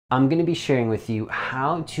I'm going to be sharing with you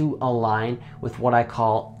how to align with what I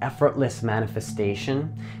call effortless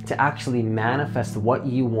manifestation to actually manifest what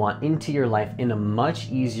you want into your life in a much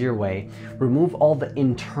easier way, remove all the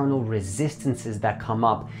internal resistances that come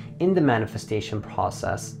up in the manifestation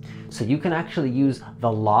process, so you can actually use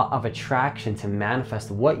the law of attraction to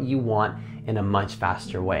manifest what you want in a much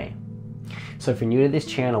faster way. So if you're new to this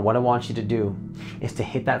channel, what I want you to do is to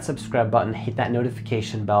hit that subscribe button, hit that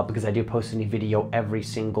notification bell, because I do post a new video every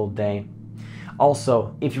single day.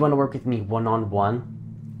 Also, if you want to work with me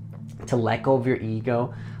one-on-one to let go of your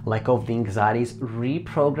ego, let go of the anxieties,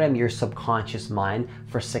 reprogram your subconscious mind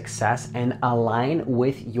for success and align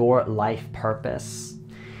with your life purpose,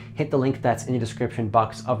 hit the link that's in the description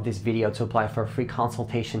box of this video to apply for a free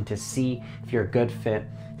consultation to see if you're a good fit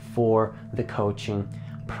for the coaching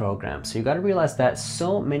program. So you got to realize that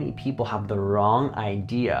so many people have the wrong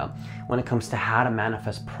idea when it comes to how to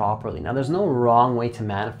manifest properly. Now, there's no wrong way to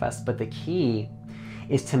manifest, but the key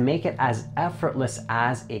is to make it as effortless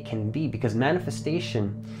as it can be, because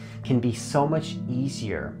manifestation can be so much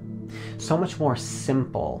easier, so much more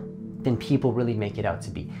simple than people really make it out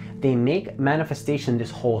to be. They make manifestation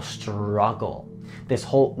this whole struggle, this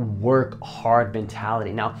whole work hard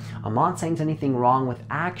mentality. Now, I'm not saying there's anything wrong with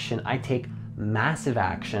action. I take massive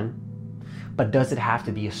action, but does it have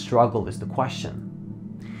to be a struggle is the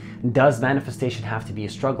question. Does manifestation have to be a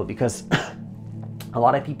struggle? Because a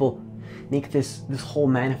lot of people make this whole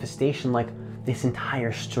manifestation like this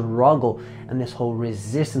entire struggle and this whole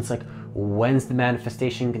resistance, like, when's the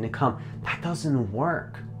manifestation going to come? That doesn't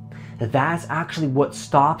work. That's actually what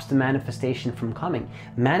stops the manifestation from coming.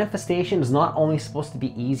 Manifestation is not only supposed to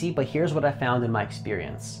be easy, but here's what I found in my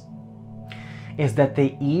experience, is that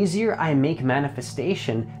the easier I make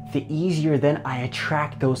manifestation, the easier then I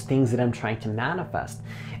attract those things that I'm trying to manifest.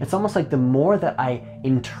 It's almost like the more that I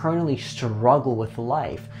internally struggle with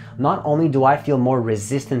life, not only do I feel more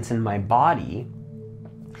resistance in my body,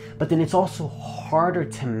 but then it's also harder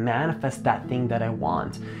to manifest that thing that I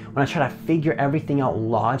want. When I try to figure everything out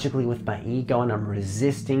logically with my ego and I'm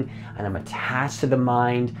resisting and I'm attached to the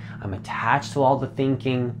mind, I'm attached to all the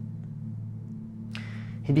thinking,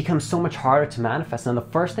 it becomes so much harder to manifest. Now, the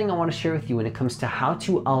first thing I want to share with you when it comes to how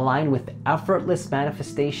to align with effortless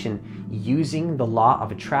manifestation using the law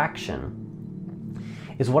of attraction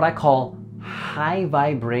is what I call high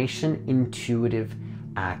vibration intuitive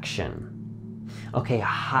action. Okay,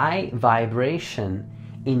 high vibration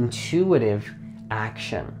intuitive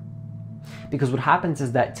action. Because what happens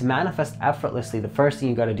is that to manifest effortlessly, the first thing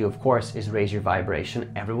you got to do, of course, is raise your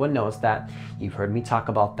vibration. Everyone knows that. You've heard me talk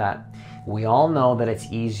about that. We all know that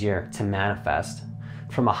it's easier to manifest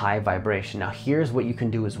from a high vibration. Now, here's what you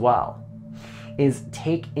can do as well, is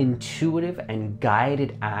take intuitive and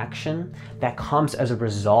guided action that comes as a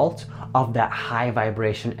result of that high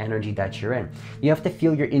vibration energy that you're in. You have to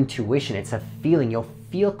feel your intuition. It's a feeling. You'll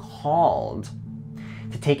feel called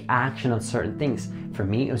to take action on certain things. For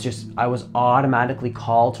me, it was just, I was automatically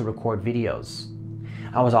called to record videos.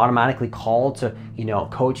 I was automatically called to,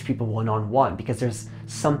 coach people one-on-one, because there's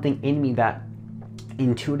something in me that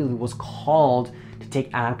intuitively was called to take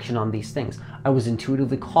action on these things. I was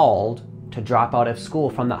intuitively called to drop out of school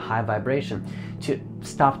from that high vibration, to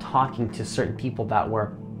stop talking to certain people that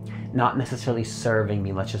were not necessarily serving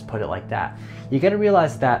me, let's just put it like that. You got to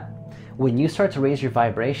realize that when you start to raise your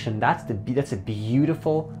vibration, that's a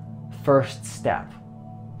beautiful first step.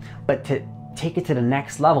 But to take it to the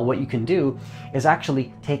next level, what you can do is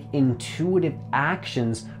actually take intuitive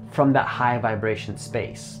actions from that high vibration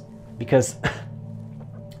space. Because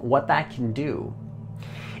what that can do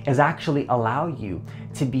is actually allow you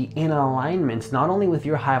to be in alignment not only with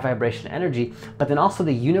your high vibration energy, but then also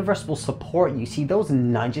the universe will support you. See, those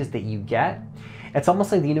nudges that you get, it's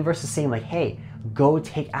almost like the universe is saying, like, hey, go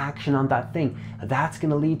take action on that thing. That's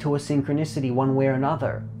going to lead to a synchronicity one way or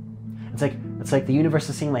another. It's like the universe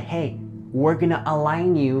is saying, like, hey, we're going to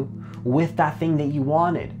align you with that thing that you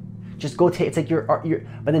wanted. Just go take, it's like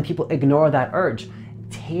but then people ignore that urge.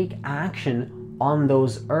 Take action on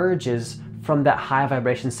those urges from that high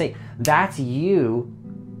vibration state. That's you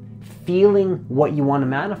feeling what you want to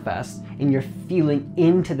manifest, and you're feeling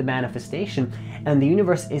into the manifestation, and the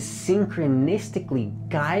universe is synchronistically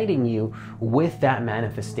guiding you with that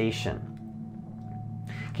manifestation.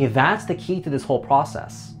 Okay, that's the key to this whole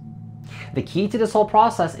process. The key to this whole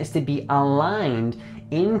process is to be aligned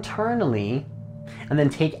internally and then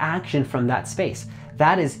take action from that space.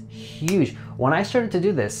 That is huge. When I started to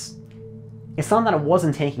do this, it's not that I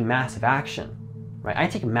wasn't taking massive action, right? I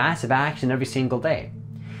take massive action every single day.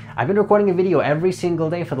 I've been recording a video every single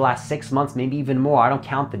day for the last 6 months, maybe even more. I don't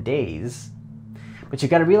count the days. But you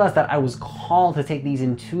got to realize that I was called to take these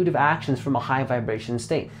intuitive actions from a high vibration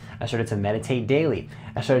state. I started to meditate daily.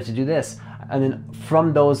 I started to do this. And then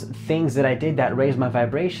from those things that I did that raised my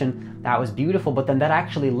vibration, that was beautiful. But then that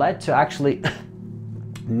actually led to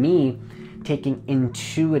me taking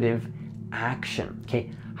intuitive action,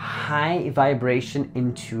 okay? High vibration,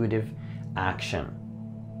 intuitive action.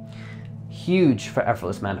 Huge for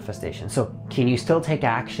effortless manifestation. So can you still take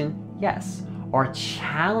action? Yes. Are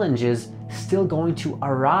challenges still going to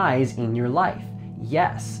arise in your life?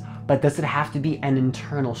 Yes. But does it have to be an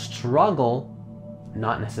internal struggle?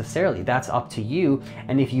 Not necessarily. That's up to you.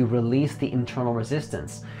 And if you release the internal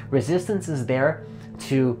resistance, resistance is there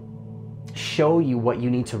to show you what you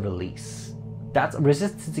need to release. That's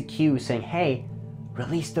resistance is a cue saying, hey,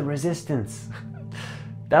 release the resistance.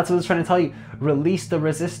 That's what it's trying to tell you. Release the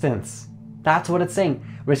resistance. That's what it's saying.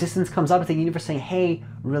 Resistance comes up. It's the universe saying, hey,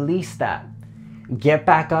 release that. Get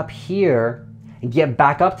back up here, get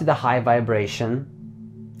back up to the high vibration,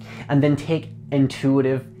 and then take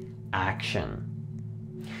intuitive action.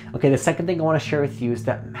 Okay, the second thing I want to share with you is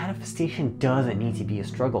that manifestation doesn't need to be a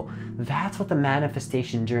struggle. That's what the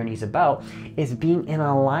manifestation journey is about, is being in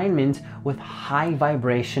alignment with high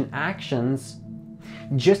vibration actions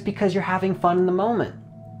just because you're having fun in the moment.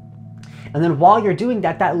 And then while you're doing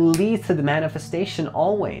that, that leads to the manifestation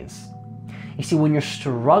always. You see, when you're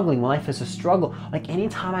struggling, when life is a struggle, like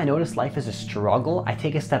anytime I notice life is a struggle, I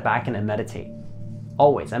take a step back and I meditate.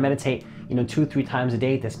 Always. I meditate, 2-3 times a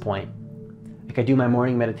day at this point. Like I do my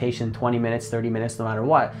morning meditation, 20 minutes, 30 minutes, no matter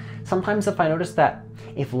what. Sometimes if I notice that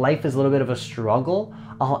if life is a little bit of a struggle,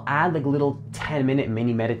 I'll add like little 10-minute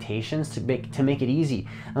mini meditations to make it easy.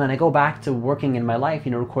 And then I go back to working in my life,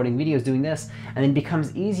 recording videos, doing this, and it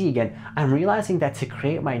becomes easy again. I'm realizing that to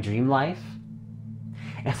create my dream life,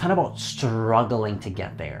 it's not about struggling to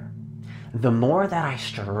get there. The more that I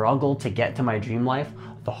struggle to get to my dream life,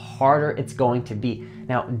 the harder it's going to be.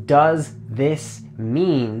 Now, does this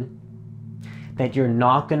mean that you're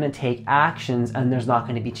not going to take actions and there's not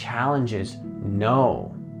going to be challenges?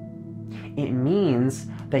 No. It means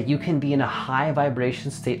that you can be in a high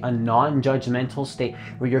vibration state, a non-judgmental state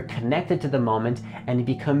where you're connected to the moment, and it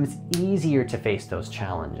becomes easier to face those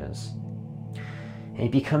challenges.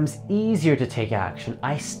 It becomes easier to take action.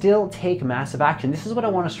 I still take massive action. This is what I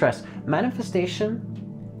want to stress.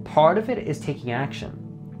 Manifestation, part of it is taking action.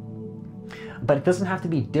 But it doesn't have to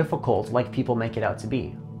be difficult like people make it out to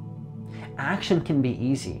be. Action can be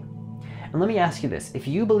easy. And let me ask you this. If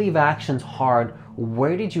you believe action's hard,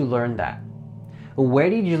 where did you learn that? Where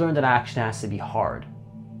did you learn that action has to be hard?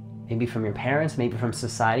 Maybe from your parents, maybe from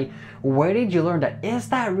society. Where did you learn that? Is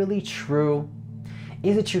that really true?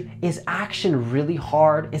 Is it true? Is action really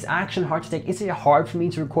hard? Is action hard to take? Is it hard for me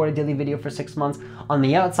to record a daily video for 6 months? On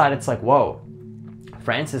the outside, it's like, whoa,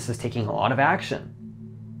 Francis is taking a lot of action.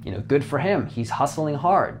 Good for him. He's hustling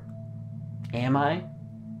hard. Am I?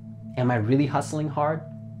 Am I really hustling hard?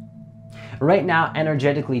 Right now,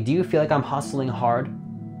 energetically, do you feel like I'm hustling hard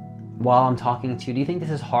while I'm talking to you? Do you think this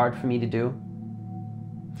is hard for me to do?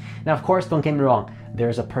 Now, of course, don't get me wrong.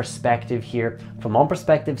 There's a perspective here. From one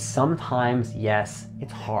perspective, sometimes, yes,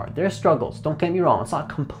 it's hard. There's struggles. Don't get me wrong. It's not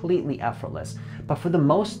completely effortless. But for the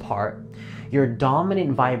most part, your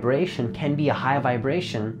dominant vibration can be a high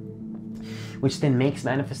vibration, which then makes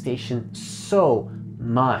manifestation so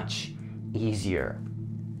much easier.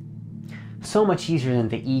 So much easier than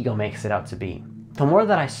the ego makes it out to be. The more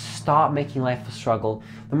that I stop making life a struggle,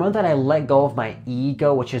 the more that I let go of my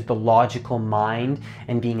ego, which is the logical mind,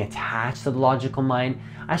 and being attached to the logical mind.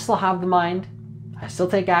 I still have the mind, I still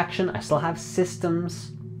take action, I still have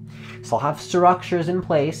systems, still have structures in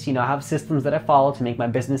place, I have systems that I follow to make my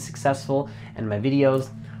business successful and my videos,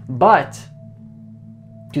 but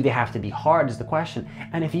do they have to be hard is the question.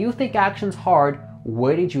 And if you think action's hard,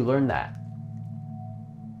 where did you learn that?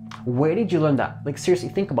 Where did you learn that? Like, seriously,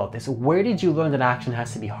 think about this. Where did you learn that action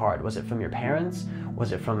has to be hard? Was it from your parents?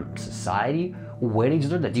 Was it from society? Where did you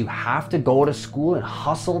learn that? Do you have to go to school and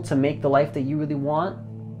hustle to make the life that you really want?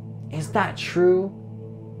 Is that true?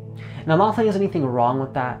 And I'm not saying there's anything wrong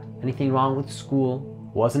with that. Anything wrong with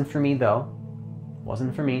school. Wasn't for me, though.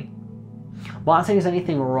 Wasn't for me. I'm not saying there's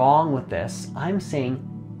anything wrong with this. I'm saying,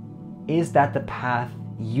 is that the path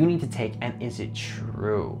you need to take, and is it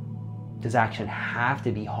true? Does action have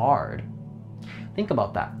to be hard? Think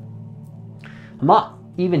about that. I'm not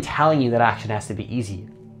even telling you that action has to be easy.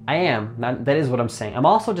 I am. That is what I'm saying. I'm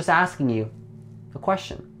also just asking you a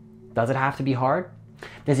question. Does it have to be hard?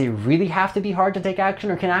 Does it really have to be hard to take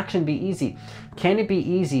action, or can action be easy? Can it be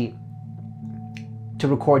easy to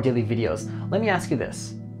record daily videos? Let me ask you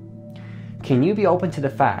this. Can you be open to the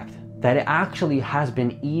fact that it actually has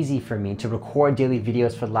been easy for me to record daily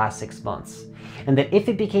videos for the last 6 months. And that if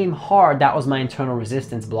it became hard, that was my internal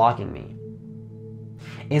resistance blocking me.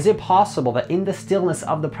 Is it possible that in the stillness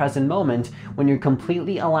of the present moment, when you're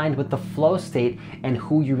completely aligned with the flow state and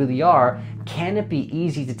who you really are, can it be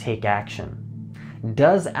easy to take action?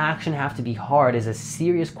 Does action have to be hard is a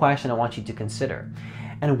serious question I want you to consider.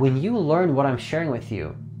 And when you learn what I'm sharing with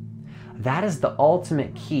you, that is the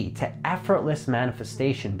ultimate key to effortless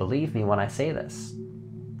manifestation. Believe me when I say this.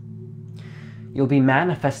 You'll be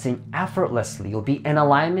manifesting effortlessly. You'll be in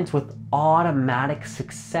alignment with automatic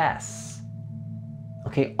success.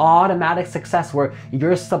 Okay, automatic success, where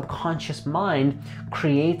your subconscious mind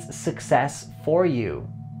creates success for you,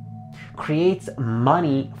 creates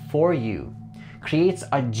money for you, creates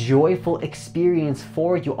a joyful experience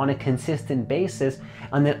for you on a consistent basis,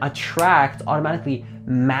 and then automatically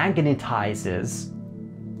magnetizes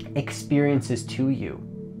experiences to you.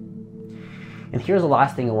 And here's the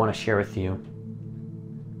last thing I want to share with you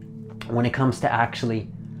when it comes to actually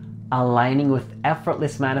aligning with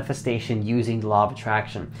effortless manifestation using the law of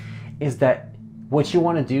attraction, is that what you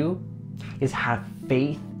want to do is have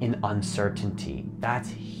faith in uncertainty. That's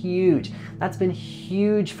huge. That's been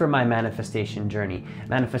huge for my manifestation journey.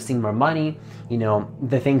 Manifesting more money,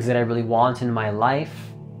 the things that I really want in my life,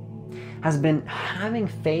 has been having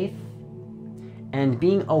faith and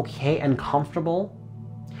being okay and comfortable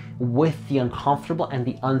with the uncomfortable and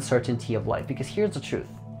the uncertainty of life. Because here's the truth.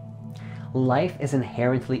 Life is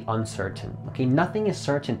inherently uncertain. Okay, nothing is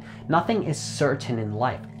certain. Nothing is certain in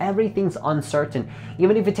life. Everything's uncertain.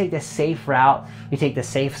 Even if you take the safe route, you take the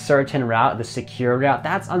safe, certain route, the secure route,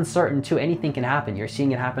 that's uncertain too. Anything can happen. You're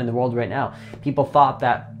seeing it happen in the world right now. People thought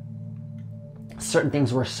that certain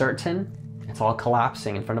things were certain. It's all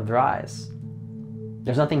collapsing in front of their eyes.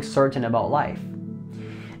 There's nothing certain about life.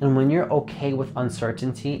 And when you're okay with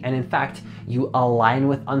uncertainty, and in fact, you align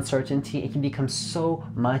with uncertainty, it can become so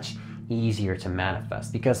much easier to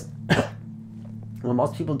manifest. Because what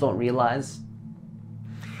most people don't realize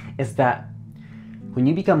is that when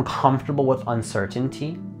you become comfortable with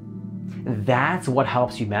uncertainty, that's what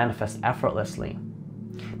helps you manifest effortlessly.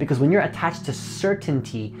 Because when you're attached to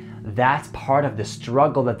certainty, that's part of the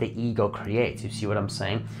struggle that the ego creates. You see what I'm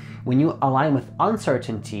saying? When you align with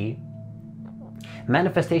uncertainty,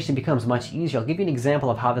 manifestation becomes much easier. I'll give you an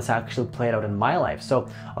example of how this actually played out in my life. So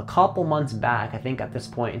a couple months back, I think at this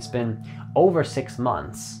point it's been over 6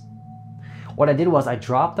 months, what I did was I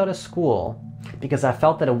dropped out of school because I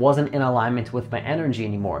felt that it wasn't in alignment with my energy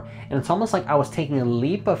anymore. And it's almost like I was taking a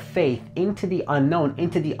leap of faith into the unknown,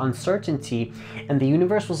 into the uncertainty, and the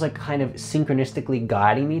universe was like kind of synchronistically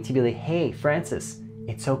guiding me to be like, hey, Francis,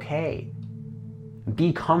 it's okay.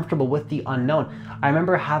 Be comfortable with the unknown. I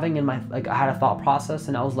remember having I had a thought process,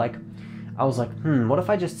 and I was like, what if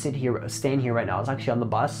I just stand here right now? I was actually on the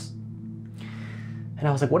bus, and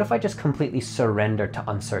I was like, what if I just completely surrender to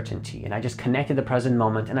uncertainty, and I just connected the present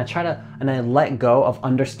moment, and I let go of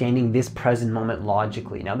understanding this present moment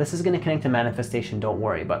logically. Now, this is going to connect to manifestation, don't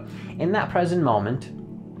worry, but in that present moment,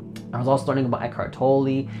 I was also learning about Eckhart Tolle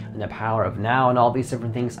and the power of now and all these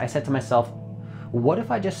different things. I said to myself, what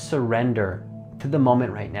if I just surrender to the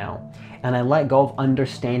moment right now, and I let go of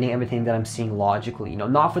understanding everything that I'm seeing logically,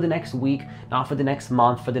 not for the next week, not for the next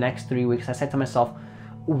month, for the next 3 weeks. I said to myself,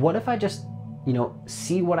 what if I just,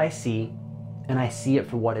 see what I see, and I see it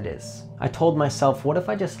for what it is? I told myself, what if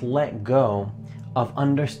I just let go of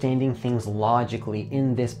understanding things logically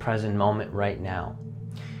in this present moment right now?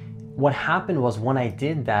 What happened was, when I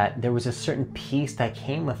did that, there was a certain peace that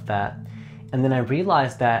came with that, and then I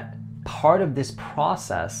realized that part of this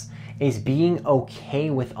process is being okay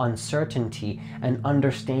with uncertainty and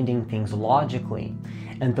understanding things logically.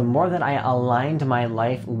 And the more that I aligned my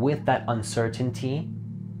life with that uncertainty,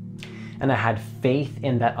 and I had faith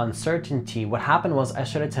in that uncertainty, what happened was I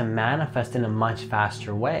started to manifest in a much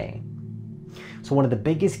faster way. So one of the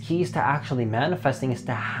biggest keys to actually manifesting is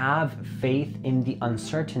to have faith in the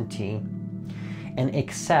uncertainty and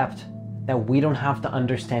accept that we don't have to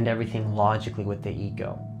understand everything logically with the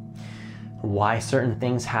ego. Why certain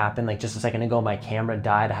things happen, like just a second ago, my camera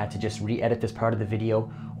died. I had to just re-edit this part of the video.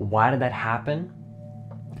 Why did that happen?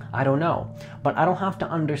 I don't know, but I don't have to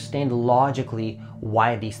understand logically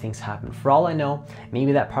why these things happen. For all I know,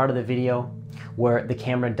 maybe that part of the video where the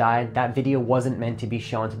camera died, that video wasn't meant to be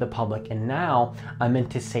shown to the public, and now I'm meant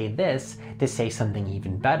to say this to say something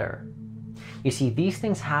even better. You see, these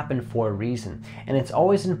things happen for a reason, and it's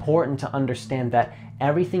always important to understand that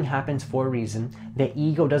everything happens for a reason. The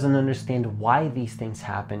ego doesn't understand why these things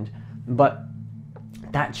happened, but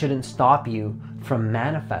that shouldn't stop you from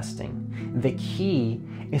manifesting. The key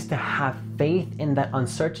is to have faith in that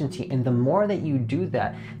uncertainty. And the more that you do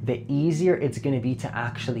that, the easier it's going to be to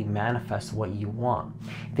actually manifest what you want.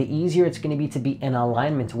 The easier it's going to be to be in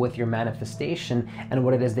alignment with your manifestation and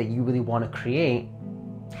what it is that you really want to create.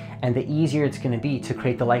 And the easier it's going to be to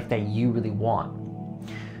create the life that you really want.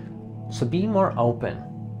 So be more open.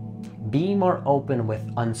 Be more open with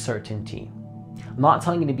uncertainty. I'm not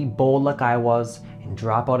telling you to be bold like I was and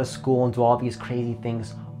drop out of school and do all these crazy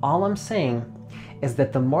things. All I'm saying is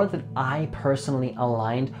that the more that I personally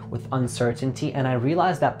aligned with uncertainty, and I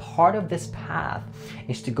realized that part of this path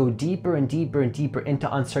is to go deeper and deeper and deeper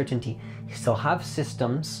into uncertainty. You still have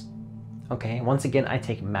systems, okay? Once again, I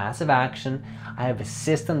take massive action. I have a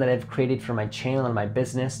system that I've created for my channel and my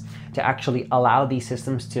business to actually allow these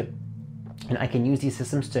systems to, and I can use these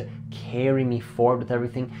systems to carry me forward with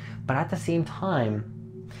everything. But at the same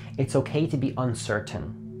time, it's okay to be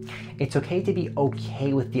uncertain. It's okay to be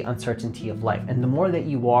okay with the uncertainty of life. And the more that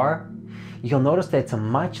you are, you'll notice that it's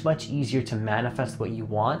much, much easier to manifest what you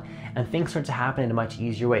want, and things start to happen in a much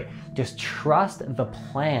easier way. Just trust the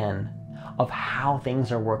plan of how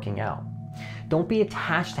things are working out. Don't be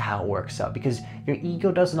attached to how it works out, because your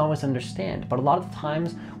ego doesn't always understand. But a lot of the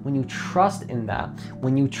times when you trust in that,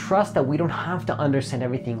 when you trust that we don't have to understand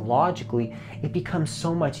everything logically, it becomes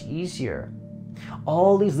so much easier.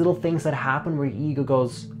 All these little things that happen where your ego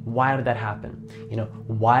goes, why did that happen? You know,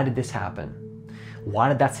 why did this happen? Why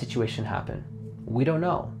did that situation happen? We don't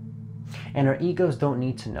know. And our egos don't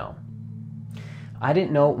need to know. I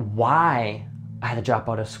didn't know why I had to drop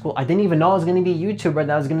out of school. I didn't even know I was going to be a YouTuber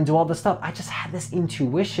and I was going to do all this stuff. I just had this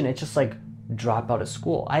intuition. It's just like, drop out of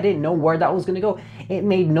school. I didn't know where that was going to go. It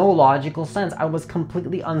made no logical sense. I was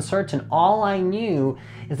completely uncertain. All I knew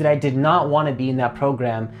is that I did not want to be in that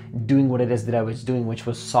program doing what it is that I was doing, which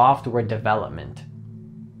was software development.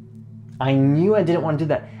 I knew I didn't want to do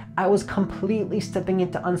that. I was completely stepping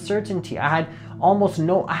into uncertainty. I had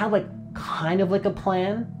like kind of like a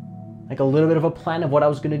plan, like a little bit of a plan of what I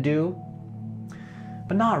was going to do.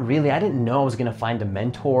 But not really. I didn't know I was going to find a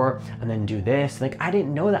mentor and then do this. Like, I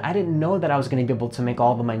didn't know that. I didn't know that I was going to be able to make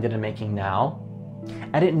all the money that I'm making now.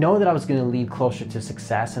 I didn't know that I was going to lead closer to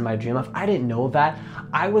success in my dream life. I didn't know that.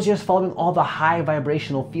 I was just following all the high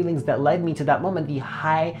vibrational feelings that led me to that moment, the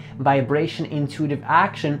high vibration intuitive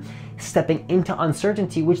action, stepping into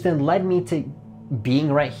uncertainty, which then led me to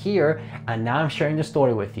being right here. And now I'm sharing the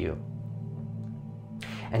story with you.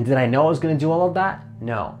 And did I know I was going to do all of that?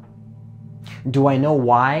 No. Do I know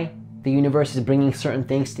why the universe is bringing certain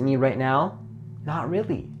things to me right now? Not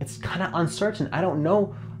really. It's kind of uncertain. I don't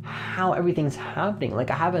know how everything's happening.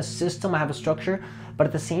 Like, I have a system, I have a structure, but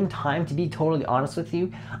at the same time, to be totally honest with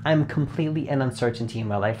you, I'm completely in uncertainty in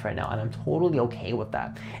my life right now, and I'm totally okay with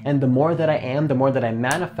that. And the more that I am, the more that I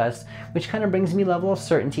manifest, which kind of brings me a level of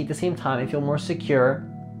certainty. At the same time, I feel more secure,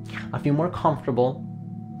 I feel more comfortable.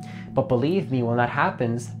 But believe me, when that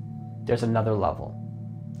happens, there's another level.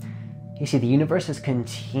 You see, the universe is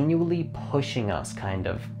continually pushing us, kind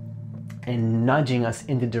of, and nudging us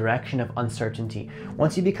in the direction of uncertainty.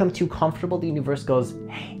 Once you become too comfortable, the universe goes,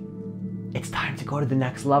 hey, it's time to go to the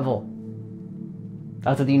next level.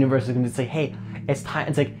 That's what the universe is going to say. Hey, it's time.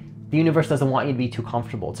 It's like the universe doesn't want you to be too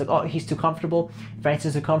comfortable. It's like, oh, he's too comfortable.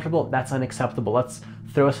 Francis is too comfortable. That's unacceptable. Let's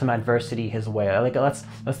throw some adversity his way. Like, let's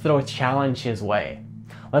throw a challenge his way.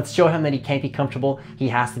 Let's show him that he can't be comfortable. He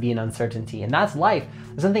has to be in uncertainty. And that's life.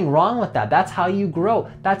 There's nothing wrong with that. That's how you grow.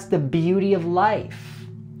 That's the beauty of life.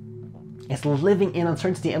 It's living in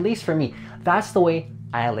uncertainty. At least for me, that's the way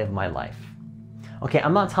I live my life. Okay,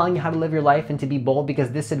 I'm not telling you how to live your life and to be bold,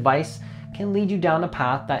 because this advice can lead you down a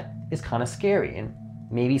path that is kind of scary. And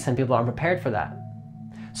maybe some people aren't prepared for that.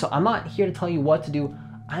 So I'm not here to tell you what to do.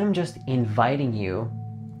 I'm just inviting you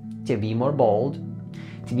to be more bold,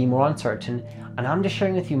 to be more uncertain. And I'm just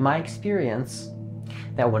sharing with you my experience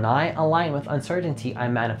that when I align with uncertainty, I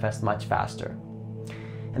manifest much faster.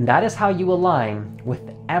 And that is how you align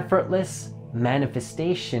with effortless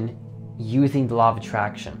manifestation using the law of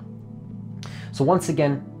attraction. So once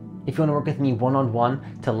again, if you want to work with me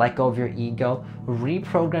one-on-one to let go of your ego,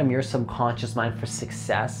 reprogram your subconscious mind for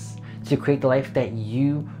success, to create the life that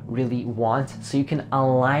you really want so you can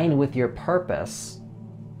align with your purpose,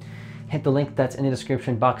 hit the link that's in the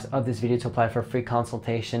description box of this video to apply for a free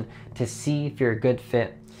consultation to see if you're a good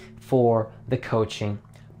fit for the coaching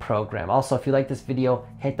program. Also, if you like this video,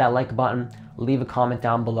 hit that like button, leave a comment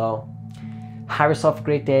down below. Have yourself a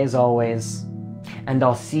great day as always, and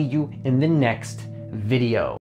I'll see you in the next video.